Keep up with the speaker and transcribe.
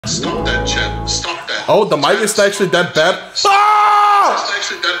Stop that, Chet. Stop that. Oh, the mic is actually that bad. Ah! It's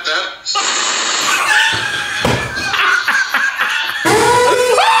actually that bad.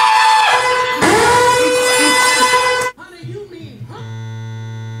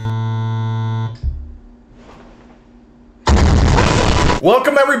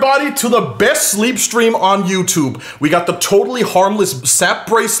 Welcome everybody to the best sleep stream on YouTube. We got the totally harmless SAP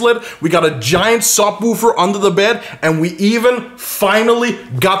bracelet, we got a giant subwoofer under the bed, and we even finally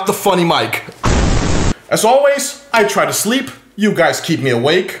got the funny mic. As always, I try to sleep, you guys keep me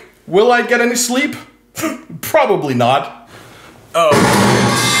awake. Will I get any sleep? Probably not.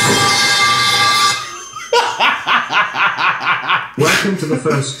 Welcome to the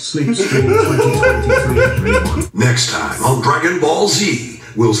first sleep stream 2023, everyone. Next time on Dragon Ball Z,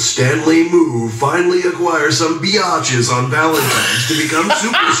 will StanleyMOV finally acquire some biatches on Valentine's to become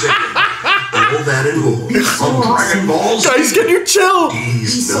Super Saiyan? All that and more on Dragon Ball Z. Guys, can you chill?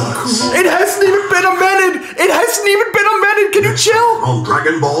 These nuts. It hasn't even been a minute! It hasn't even been a minute! Can you chill? On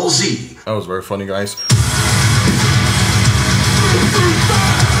Dragon Ball Z. That was very funny, guys.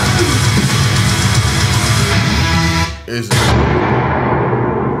 Is it?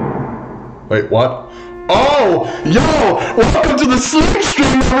 Wait, what? Oh! Yo! Welcome to the sleep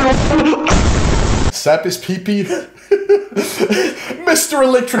stream, everyone! Sap is pee-pee. Mr.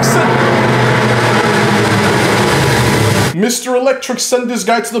 Electric Mr. Electric sent this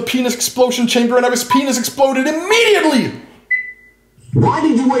guy to the penis explosion chamber and have his penis exploded immediately! Why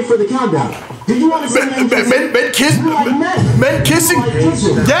did you wait for the countdown? Did you want to see men kissing? Men kissing?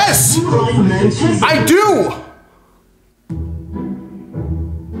 Yes! I do!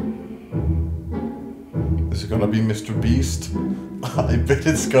 Is it gonna be Mr. Beast? I bet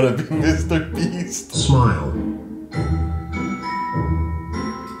it's gonna be Mr. Beast. Smile.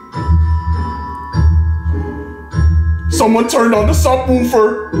 Someone turned on the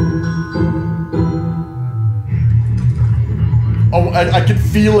subwoofer! Oh, I can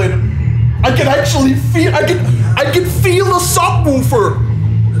feel it. I can actually feel, I can feel the subwoofer!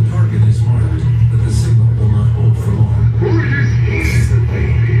 The target is marked, but the signal will not hold for long.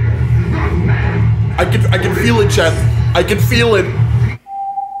 I can feel it, chat. I can feel it.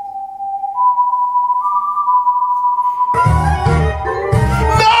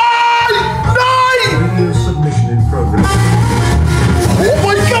 Video submission in progress. Oh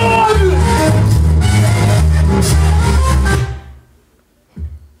my god!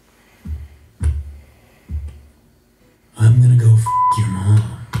 I'm gonna go f your mom.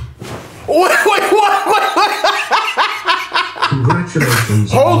 Wait, what?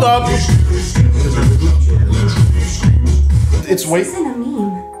 Congratulations. Hold up! It's wait. This isn't a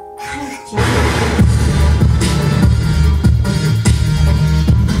meme.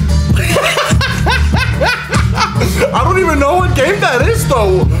 I don't even know what game that is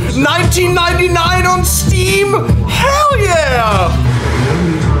though. 1999 on Steam. Hell yeah!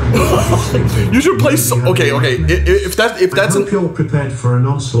 You should play. Okay. If that's I hope you're prepared for an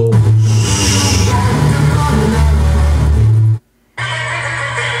onslaught.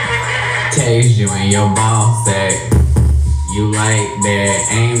 Taste you and your ball sack. You like that?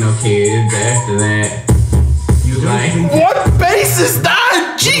 Ain't no kids after that. You like what base is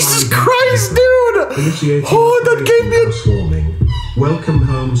that? Jesus Christ, dude! Initiating that gave me a warning. Welcome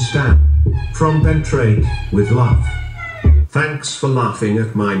home, Stan. From Bentrade, with love. Thanks for laughing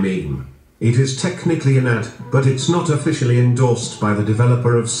at my meme. It is technically an ad, but it's not officially endorsed by the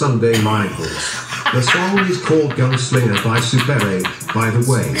developer of Sunday Rivals. The song is called Gunslinger by SUBWOOFER, by the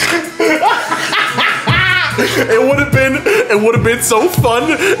way. It would have been so fun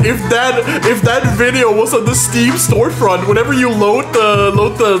if that video was on the Steam storefront. Whenever you load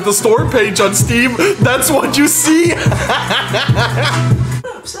the store page on Steam, that's what you see.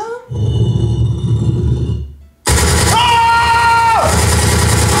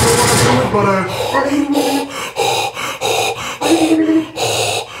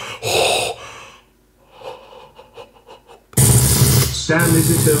 Stan, is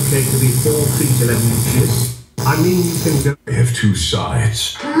it okay to be 4 feet 11 inches? I mean, you can go. We have two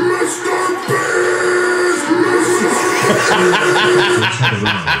sides.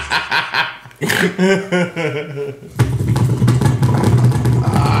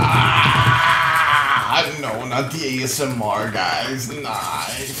 No, not the ASMR guys. Nah,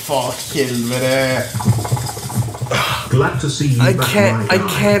 fuck helvete. Glad to see you. I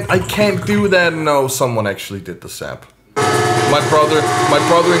can't do that. No, someone actually did the sap. My brother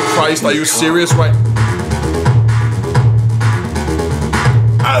in Christ, are you serious right?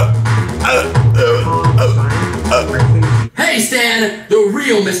 Hey Stan, the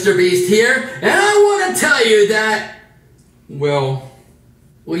real Mr. Beast here, and I want to tell you that, well,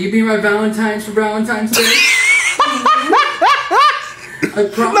 Will you be my Valentine's for Valentine's Day? I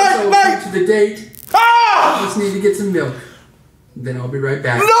promise I will come to the date. I just need to get some milk. Then I'll be right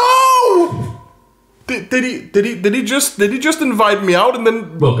back. No! Did he just invite me out and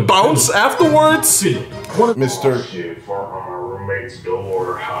then bounce afterwards? Mr. Shit for my roommate's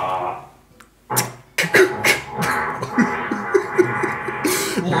door, huh?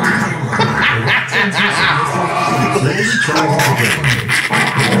 Let's try it again.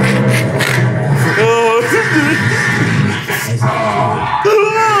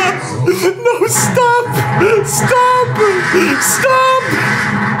 No, stop! Stop! Stop!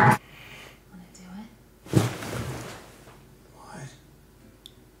 Wanna do it? What?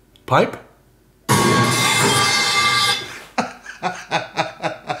 Pipe?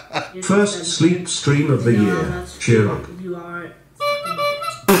 First sleep stream of the year. Cheer up. You are.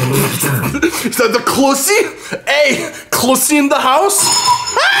 Is that the Clusy? Hey, Clusy in the house?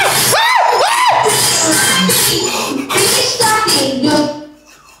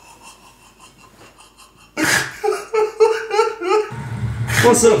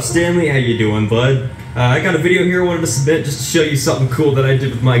 What's up, Stanley? How you doing, bud? I got a video here I wanted to submit just to show you something cool that I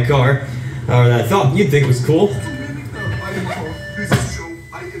did with my car. That I thought you'd think was cool. This is a show.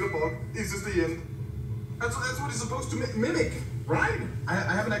 I hit a bug. Is this the end? That's what it's supposed to mimic, right? I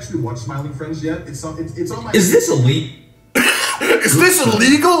haven't actually watched Smiling Friends yet. It's on my. Is this illegal? Is this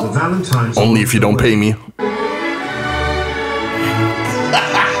illegal? Valentine's Only if you don't pay me.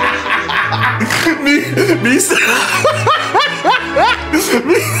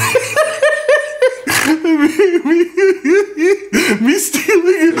 Me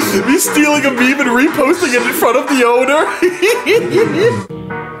stealing a meme and reposting it in front of the owner.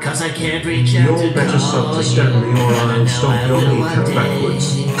 Cause I can't reach out. You're better sub to Stanley or I'll stomp your kneecap backwards.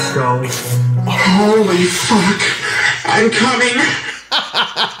 Skull. Holy fuck! I'm coming.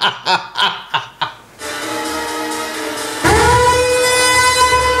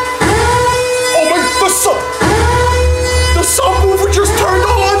 Oh my! The subwoofer just turned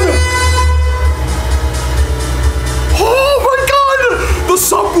on. Oh my god! The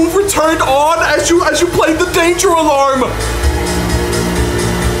subwoofer turned on as you played the danger alarm.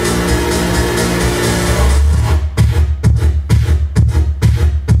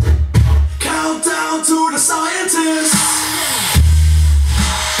 Countdown to the scientists.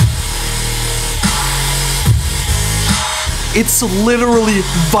 It's literally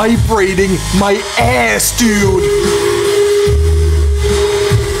vibrating my ass, dude.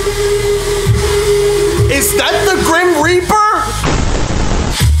 Is that the Grim Reaper?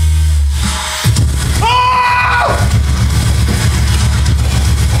 Ah!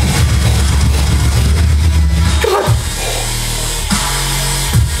 God.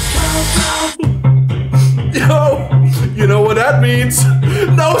 Yo, you know what that means?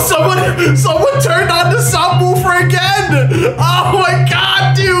 No, someone turned on the subwoofer again! Oh my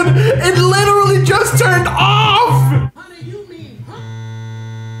god, dude! It literally just turned off! What do you mean, huh?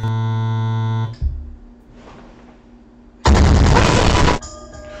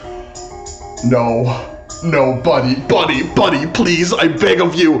 No, buddy, please, I beg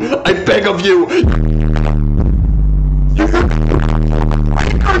of you!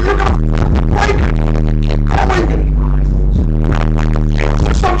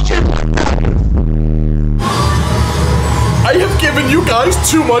 I have given you guys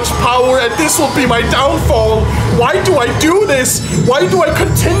too much power and this will be my downfall. Why do I do this? Why do I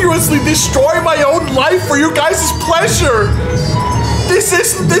continuously destroy my own life for you guys' pleasure? This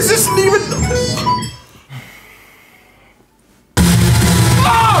isn't even...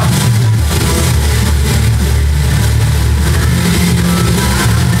 Ah!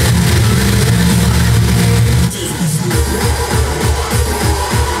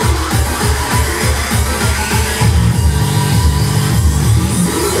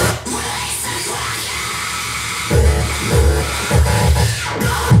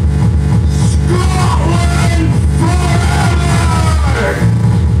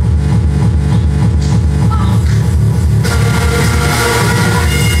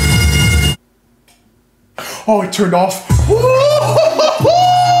 Oh, it turned off.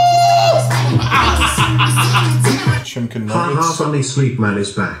 Chimkin nuggets. Funny Sleep Man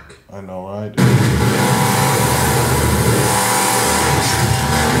is back. I know, right?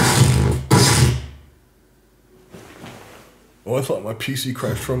 Oh, I thought my PC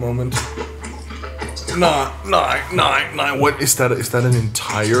crashed for a moment. Nah. What is that? Is that an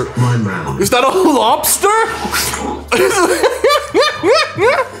entire? My man. Is that a lobster?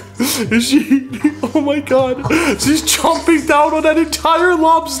 Is she? Oh my god. She's chomping down on that entire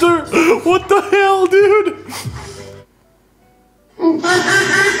lobster. What the hell, dude?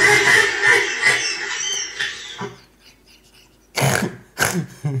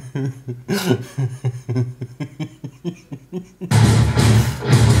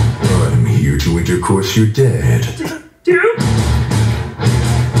 I'm here to intercourse your dad.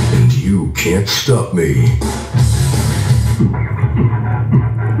 And you can't stop me.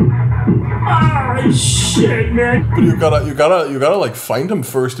 Ah, shit, man. But you gotta like find him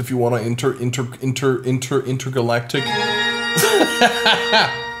first if you want to intergalactic.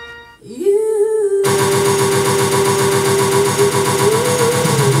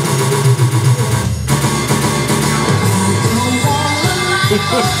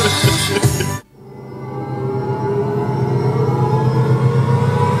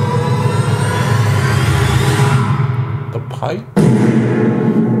 The pipe?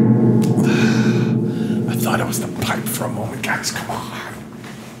 I thought it was the pipe for a moment, guys. Come on.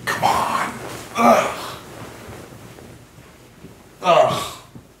 Come on. Ugh. Ugh.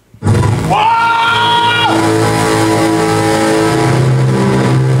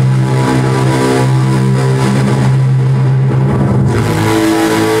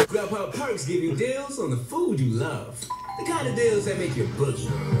 Grubhub Perks give you deals on the food you love. The kind of deals that make you boogie.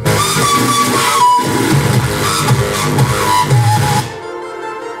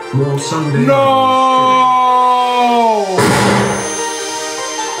 More Sunday. No!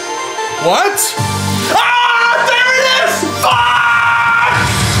 What? Ah! There it is! Fuck!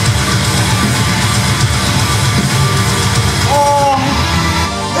 Oh!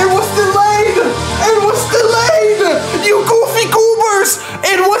 It was delayed! It was delayed! You goofy goobers!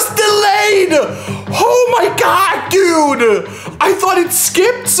 It was delayed! Oh my god, dude! I thought it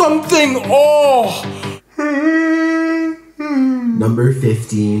skipped something! Oh! Number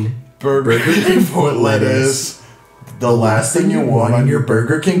 15. Burger King foot lettuce. The last thing you want on your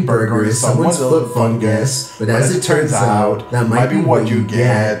Burger King burger is someone's foot fungus. But as it turns out, that might be what you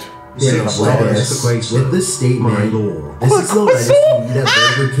get. Lettuce with the statement, this is the lettuce you eat at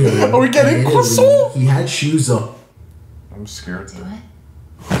Burger King. Are we getting croissant? He had shoes up. I'm scared to.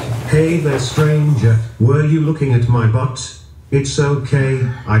 Hey there, stranger. Were you looking at my butt? It's okay,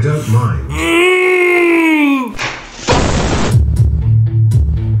 I don't mind.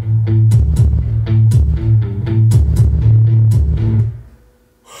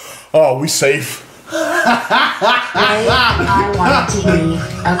 Oh, we safe. I wanted to eat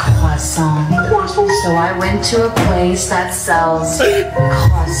a croissant. So I went to a place that sells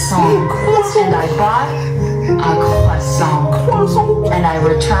croissant. And I bought a croissant. And I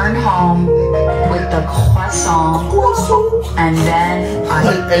returned home with the croissant. And then I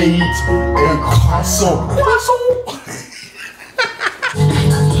ate a croissant.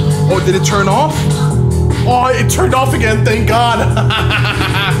 Oh, did it turn off? Oh, it turned off again, thank God.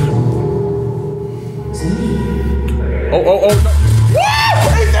 Oh, no. What?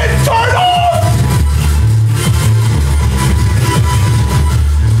 It didn't turn off!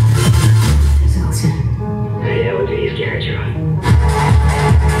 Hey, that would be a character.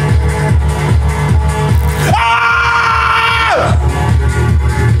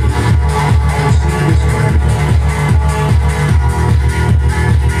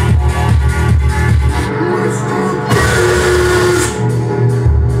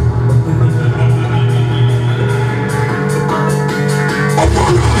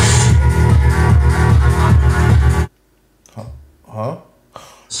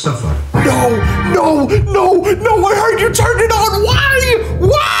 Suffer. No! I heard you turn it on!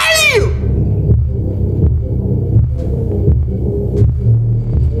 Why?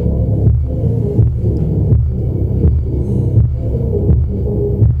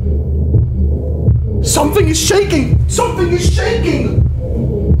 Something is shaking! Something is shaking!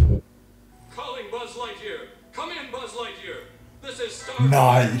 Calling Buzz Lightyear. Come in, Buzz Lightyear. This is Star.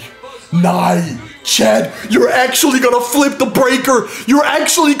 Nye! Chad, you're actually gonna flip the breaker! You're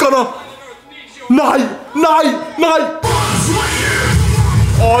actually gonna... Nye!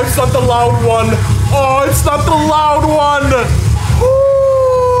 Oh, it's not the loud one! Oh, it's not the loud one!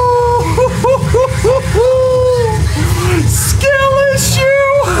 Skill issue!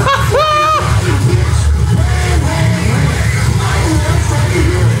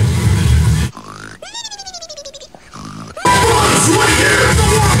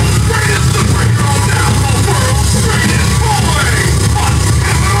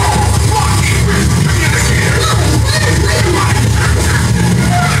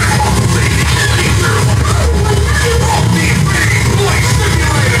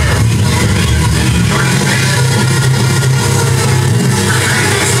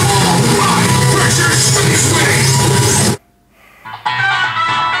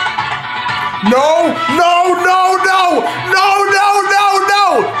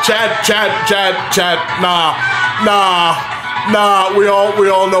 Chad. Nah. We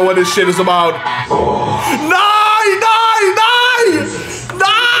all know what this shit is about. Nah!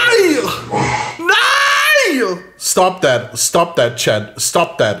 Stop that, Chad.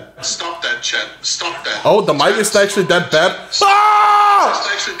 Stop that. Stop that, Chad. Stop that. Oh, the mic is actually that bad. Ah! It's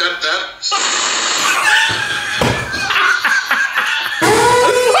actually that bad.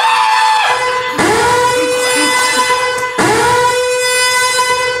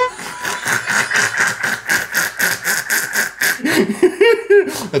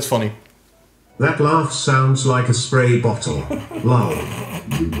 That's funny. That laugh sounds like a spray bottle. Lol.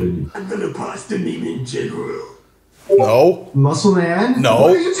 I'm gonna pass the name in general. No. Muscle Man? No.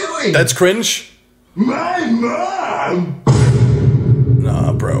 What are you doing? That's cringe. My mom!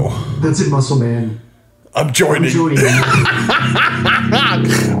 Nah, bro. That's it, Muscle Man. I'm joining. I'm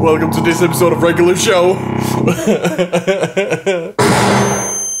Welcome to this episode of Regular Show.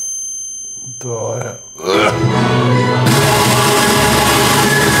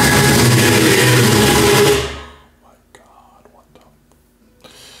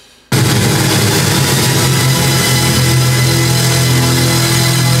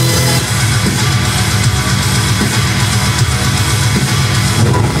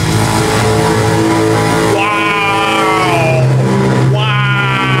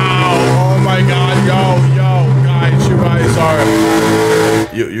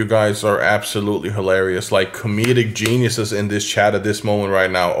 You guys are absolutely hilarious, like comedic geniuses in this chat at this moment right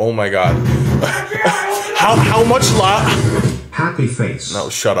now. Oh my god. How much loud? Happy face. No,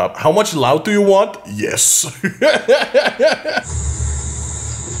 shut up. How much loud do you want? Yes.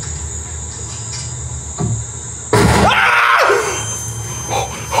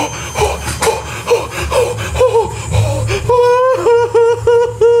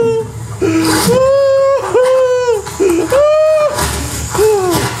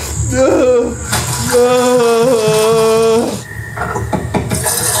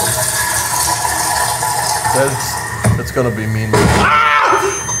 That's gonna be mean.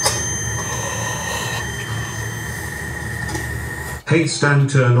 Hey Stan,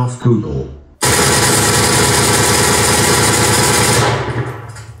 turn off Google.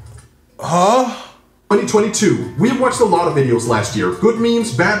 Huh? 2022. We watched a lot of videos last year. Good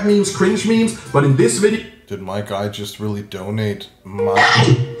memes, bad memes, cringe memes, but in this video... Did my guy just really donate my...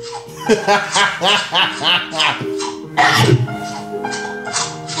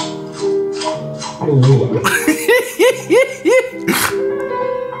 I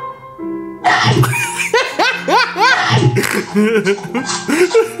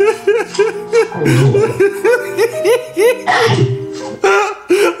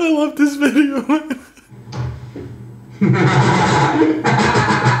love this video.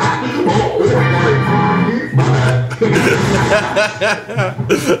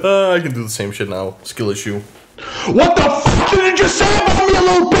 I can do the same shit now. Skill issue. What the f did you just say about me, you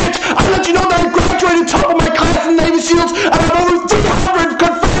little bitch? I let you know that I graduated top of my class in Navy SEALs and I have over 300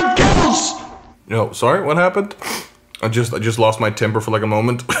 confirmed kills! No, sorry, what happened? I just lost my temper for like a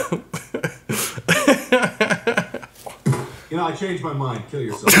moment. You know, I changed my mind. Kill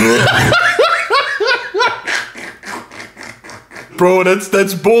yourself. Bro,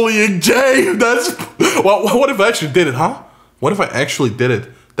 that's bullying, Jay. That's what if I actually did it, huh? What if I actually did it?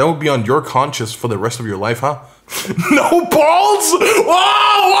 That would be on your conscience for the rest of your life, huh? No balls!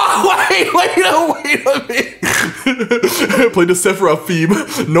 Whoa! Wait a minute. Play the Sephiroth theme.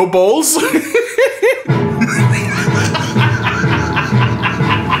 No balls?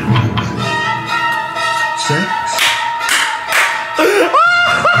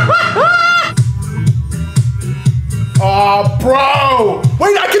 Oh, bro!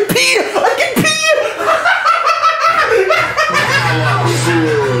 Wait, I can pee!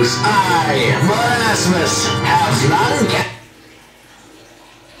 Fools, I, Marasmus, have none yet.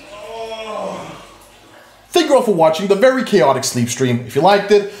 Thank you all for watching the very chaotic sleep stream. If you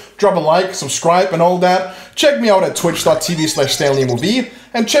liked it, drop a like, subscribe, and all that. Check me out at twitch.tv/StanleyMOV,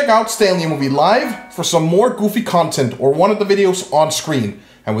 and check out StanleyMOV Live for some more goofy content or one of the videos on screen.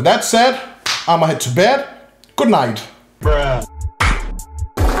 And with that said, I'ma head to bed. Good night. Bruh.